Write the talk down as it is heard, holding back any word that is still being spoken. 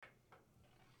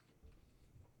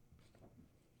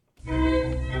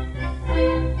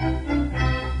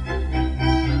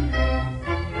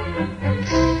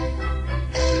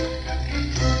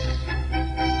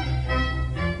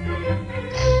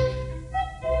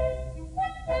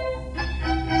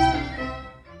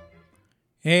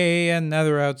Hey,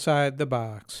 another outside the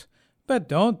box. But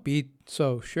don't be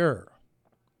so sure.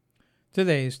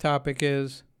 Today's topic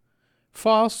is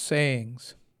false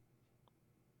sayings.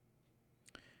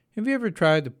 Have you ever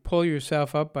tried to pull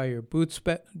yourself up by your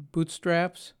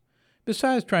bootstraps?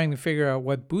 Besides trying to figure out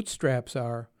what bootstraps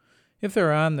are, if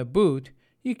they're on the boot,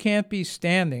 you can't be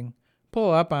standing,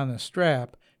 pull up on a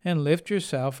strap, and lift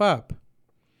yourself up.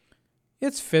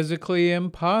 It's physically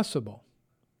impossible.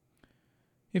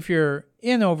 If you're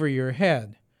in over your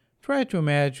head, try to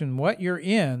imagine what you're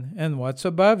in and what's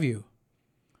above you.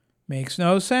 Makes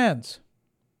no sense.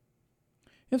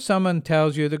 If someone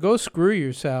tells you to go screw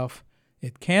yourself,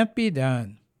 it can't be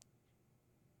done.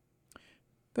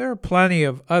 There are plenty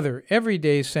of other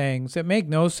everyday sayings that make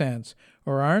no sense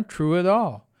or aren't true at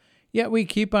all, yet we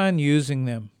keep on using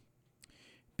them.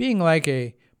 Being like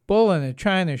a bull in a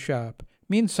china shop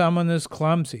means someone is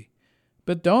clumsy,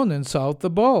 but don't insult the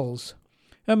bulls.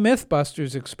 A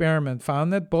Mythbusters experiment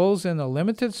found that bulls in a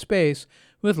limited space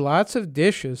with lots of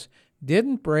dishes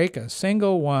didn't break a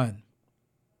single one.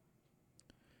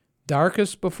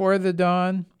 Darkest before the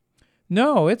dawn?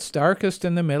 No, it's darkest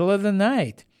in the middle of the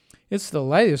night. It's the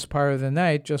lightest part of the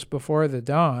night just before the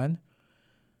dawn.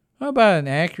 How about an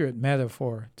accurate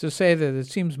metaphor to say that it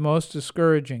seems most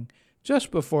discouraging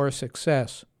just before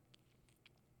success?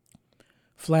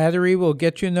 Flattery will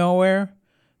get you nowhere?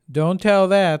 Don't tell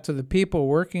that to the people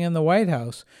working in the White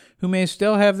House who may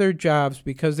still have their jobs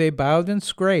because they bowed and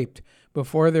scraped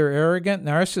before their arrogant,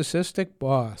 narcissistic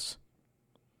boss.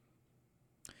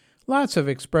 Lots of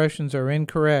expressions are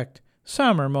incorrect.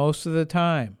 Some are most of the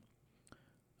time.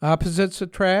 Opposites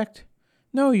attract?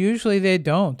 No, usually they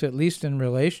don't, at least in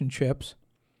relationships.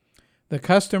 The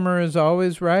customer is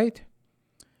always right?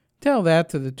 Tell that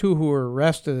to the two who were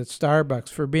arrested at Starbucks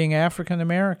for being African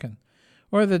American,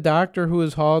 or the doctor who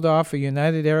was hauled off a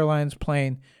United Airlines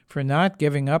plane for not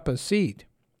giving up a seat.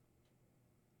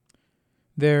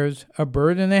 There's a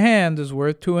bird in the hand is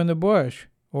worth two in the bush,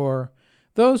 or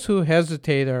those who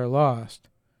hesitate are lost.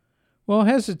 Well,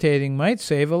 hesitating might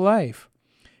save a life,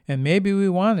 and maybe we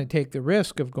want to take the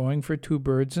risk of going for two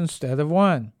birds instead of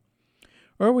one.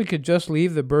 Or we could just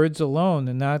leave the birds alone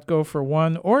and not go for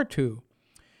one or two.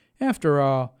 After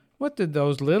all, what did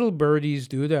those little birdies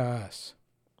do to us?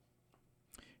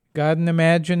 Got an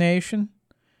imagination?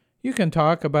 You can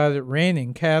talk about it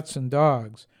raining cats and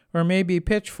dogs, or maybe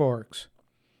pitchforks.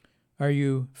 Are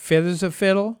you fit as a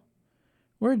fiddle?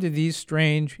 Where did these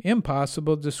strange,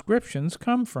 impossible descriptions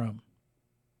come from?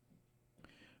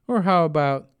 Or how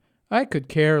about, I could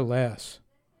care less?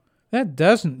 That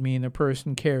doesn't mean a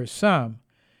person cares some.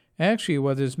 Actually,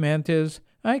 what is meant is,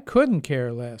 I couldn't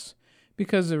care less,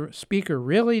 because the speaker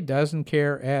really doesn't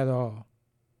care at all.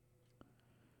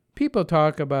 People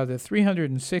talk about a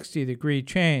 360-degree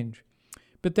change,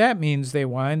 but that means they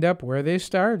wind up where they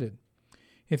started.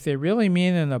 If they really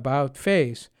mean an about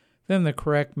face, then the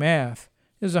correct math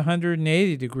is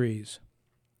 180 degrees.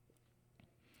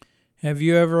 Have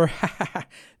you ever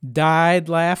died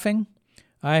laughing?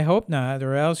 I hope not,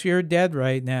 or else you're dead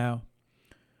right now.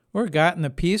 Or gotten a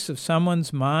piece of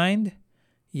someone's mind?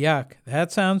 Yuck,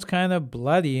 that sounds kind of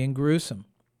bloody and gruesome.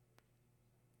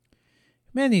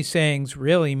 Many sayings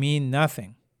really mean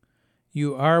nothing.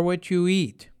 You are what you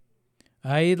eat.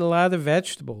 I eat a lot of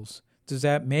vegetables. Does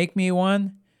that make me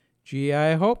one? Gee,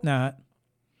 I hope not.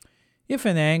 If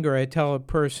in anger I tell a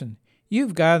person,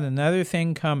 you've got another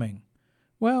thing coming,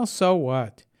 well, so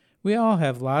what? We all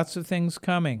have lots of things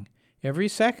coming, every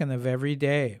second of every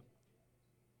day.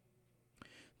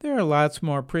 There are lots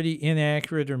more pretty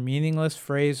inaccurate or meaningless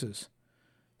phrases.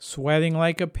 Sweating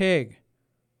like a pig.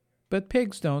 But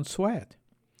pigs don't sweat.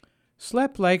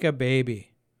 Slept like a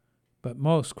baby. But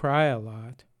most cry a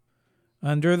lot.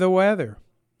 Under the weather.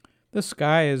 The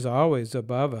sky is always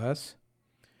above us.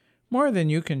 More than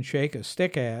you can shake a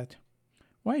stick at.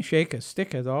 Why shake a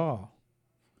stick at all?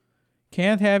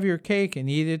 Can't have your cake and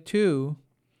eat it too.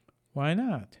 Why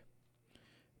not?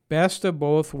 Best of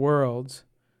both worlds.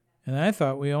 And I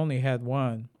thought we only had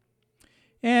one.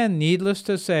 And needless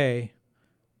to say,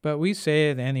 but we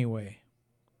say it anyway.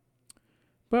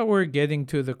 But we're getting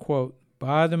to the, quote,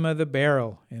 bottom of the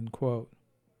barrel, end quote.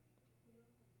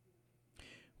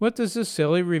 What does this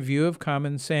silly review of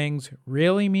common sayings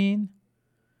really mean?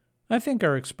 I think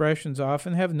our expressions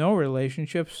often have no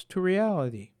relationships to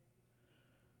reality.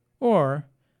 Or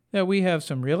that we have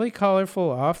some really colorful,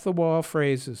 off-the-wall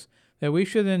phrases that we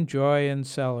should enjoy and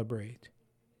celebrate.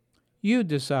 You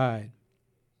decide.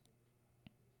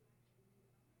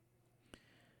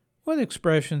 What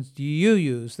expressions do you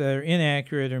use that are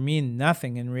inaccurate or mean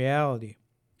nothing in reality?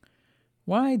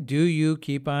 Why do you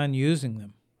keep on using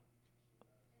them?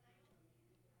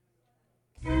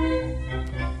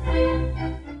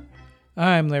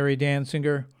 I'm Larry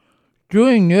Dansinger,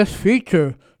 doing this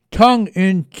feature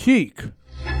tongue-in-cheek.